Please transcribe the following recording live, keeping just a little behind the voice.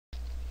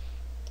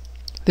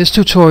This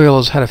tutorial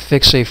is how to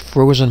fix a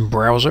frozen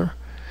browser.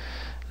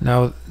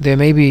 Now, there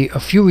may be a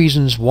few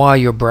reasons why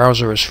your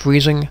browser is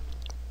freezing.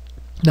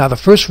 Now, the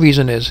first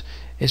reason is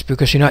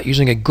because you're not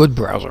using a good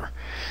browser.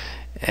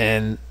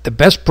 And the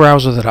best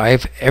browser that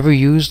I've ever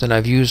used, and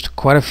I've used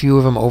quite a few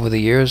of them over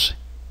the years,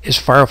 is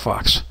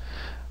Firefox.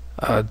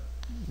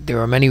 There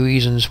are many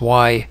reasons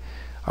why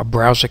a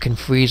browser can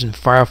freeze, and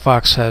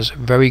Firefox has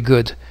very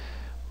good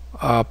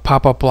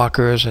pop-up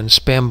blockers and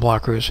spam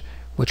blockers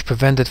which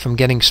prevent it from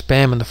getting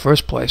spam in the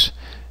first place.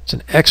 It's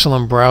an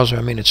excellent browser.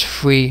 I mean, it's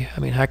free. I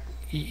mean, heck,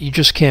 you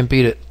just can't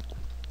beat it.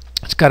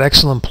 It's got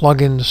excellent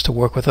plugins to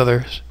work with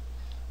other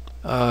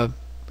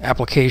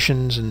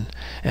applications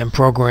and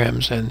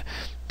programs, and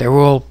they're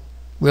all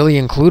really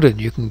included.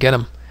 You can get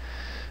them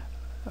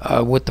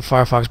with the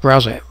Firefox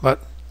browser. But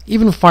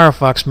even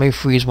Firefox may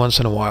freeze once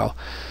in a while.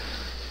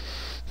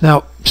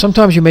 Now,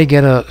 sometimes you may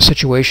get a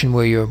situation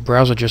where your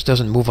browser just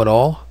doesn't move at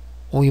all.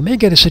 Well, you may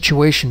get a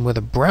situation where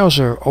the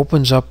browser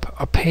opens up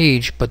a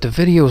page, but the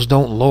videos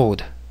don't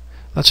load.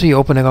 Let's say you're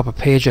opening up a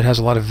page that has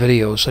a lot of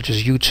videos, such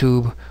as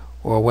YouTube,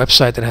 or a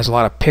website that has a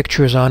lot of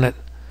pictures on it,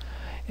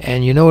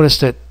 and you notice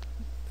that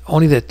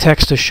only the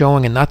text is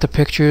showing and not the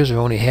pictures, or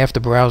only half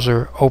the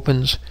browser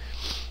opens,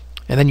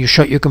 and then you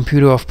shut your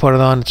computer off, put it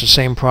on, it's the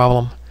same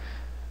problem.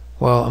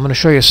 Well, I'm going to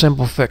show you a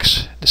simple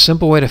fix. The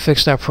simple way to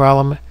fix that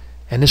problem,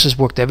 and this has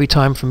worked every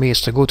time for me,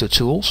 is to go to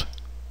Tools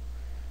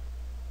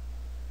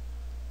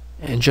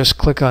and just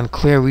click on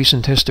Clear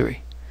Recent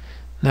History.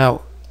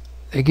 Now,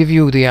 they give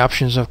you the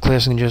options of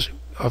clearing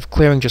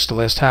just the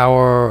last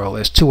hour, or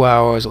last 2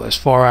 hours, or last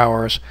 4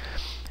 hours.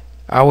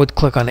 I would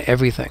click on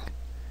everything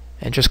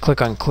and just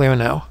click on Clear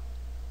Now.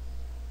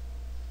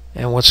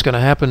 And what's going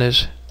to happen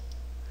is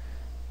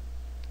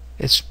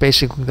it's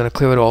basically going to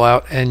clear it all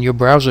out, and your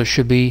browser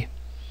should be.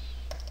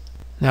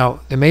 Now,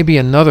 there may be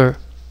another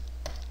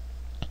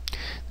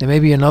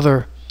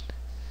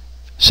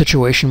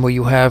situation where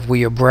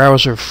your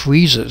browser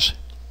freezes.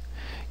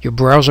 Your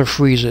browser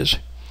freezes,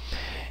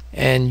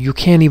 and you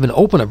can't even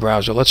open a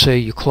browser. Let's say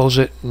you close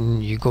it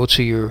and you go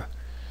to your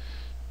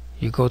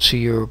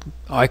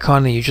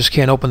icon and you just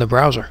can't open the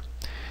browser.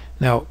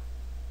 Now,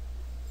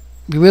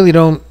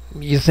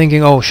 you're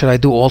thinking, oh, should I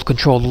do Alt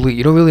Control Delete?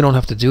 You really don't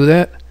have to do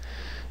that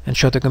and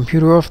shut the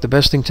computer off. The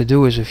best thing to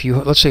do is, if you,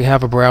 let's say,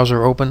 have a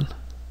browser open,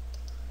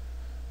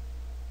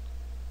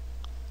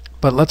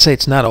 but let's say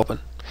it's not open.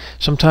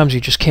 Sometimes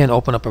you just can't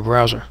open up a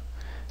browser.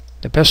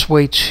 The best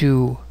way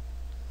to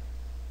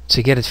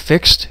get it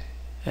fixed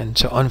and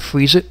to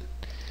unfreeze it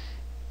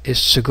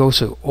is to go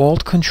to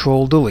Alt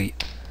Control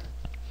Delete.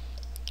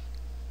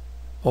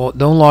 Or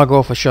don't log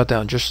off or shut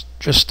down. Just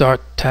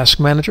start Task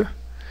Manager,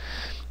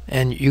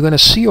 and you're going to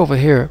see over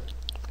here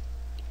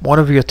one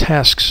of your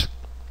tasks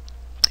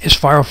is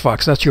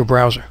Firefox. That's your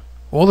browser.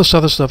 All this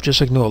other stuff,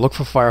 just ignore. Look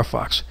for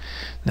Firefox.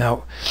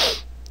 Now,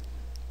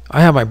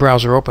 I have my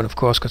browser open, of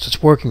course, because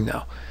it's working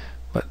now.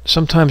 But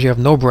sometimes you have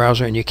no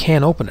browser and you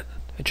can't open it.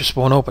 It just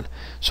won't open.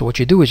 So what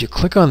you do is you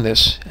click on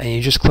this and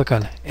you just click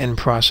on End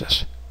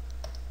Process.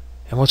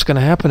 And what's going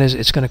to happen is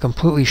it's going to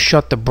completely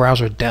shut the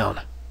browser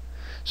down.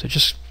 So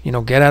just,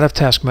 get out of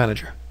Task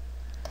Manager.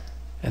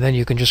 And then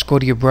you can just go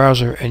to your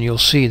browser and you'll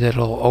see that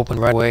it'll open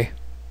right away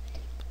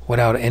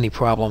without any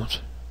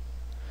problems.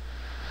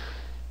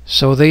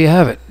 So there you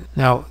have it.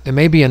 Now, there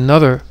may be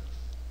another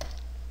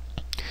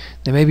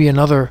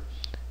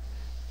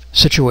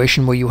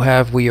situation where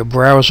your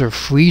browser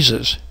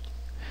freezes.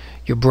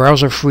 Your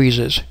browser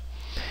freezes,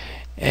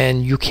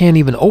 and you can't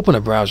even open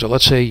a browser.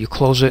 Let's say you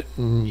close it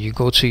and you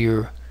go to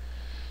your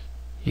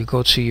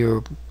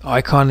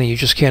icon and you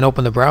just can't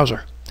open the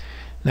browser.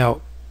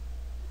 Now,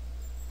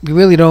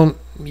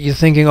 you're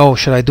thinking, oh,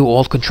 should I do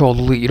Alt Control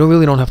Delete? You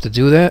really don't have to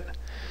do that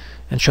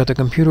and shut the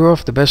computer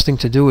off. The best thing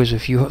to do is,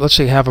 if you, let's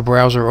say, have a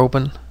browser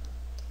open,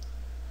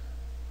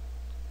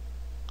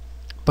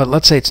 but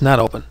let's say it's not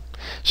open.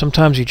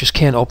 Sometimes you just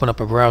can't open up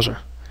a browser.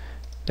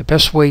 The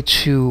best way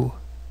to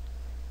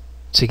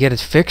get it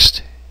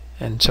fixed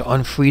and to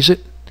unfreeze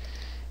it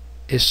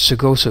is to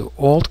go to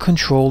Alt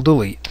Control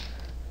Delete.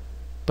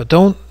 But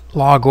don't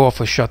log off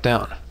or shut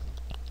down.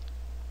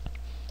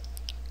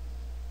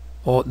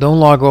 Or don't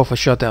log off or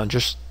shut down.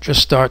 Just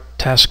start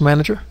Task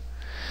Manager,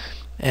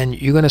 and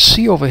you're going to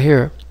see over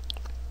here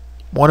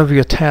one of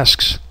your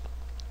tasks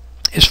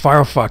is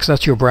Firefox.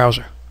 That's your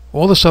browser.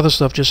 All this other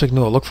stuff, just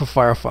ignore. Look for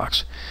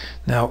Firefox.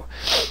 Now,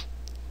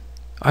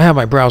 I have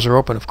my browser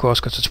open, of course,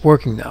 because it's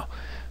working now.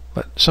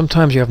 But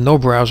sometimes you have no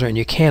browser and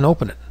you can't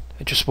open it.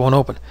 It just won't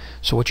open.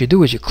 So what you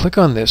do is you click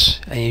on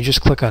this and you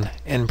just click on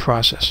End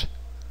Process.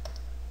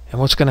 And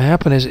what's going to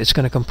happen is it's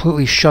going to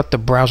completely shut the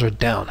browser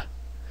down.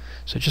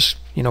 So just,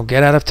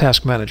 get out of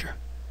Task Manager.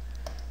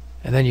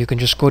 And then you can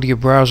just go to your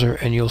browser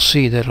and you'll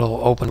see that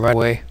it'll open right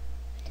away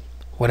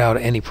without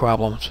any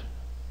problems.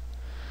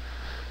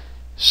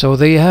 So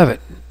there you have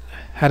it.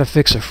 How to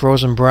fix a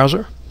frozen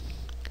browser.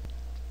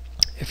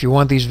 If you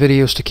want these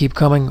videos to keep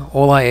coming,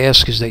 all I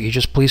ask is that you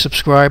just please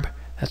subscribe.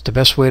 That's the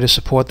best way to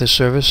support this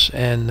service.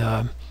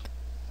 And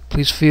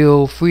please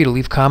feel free to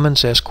leave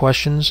comments, ask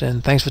questions,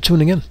 and thanks for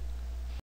tuning in.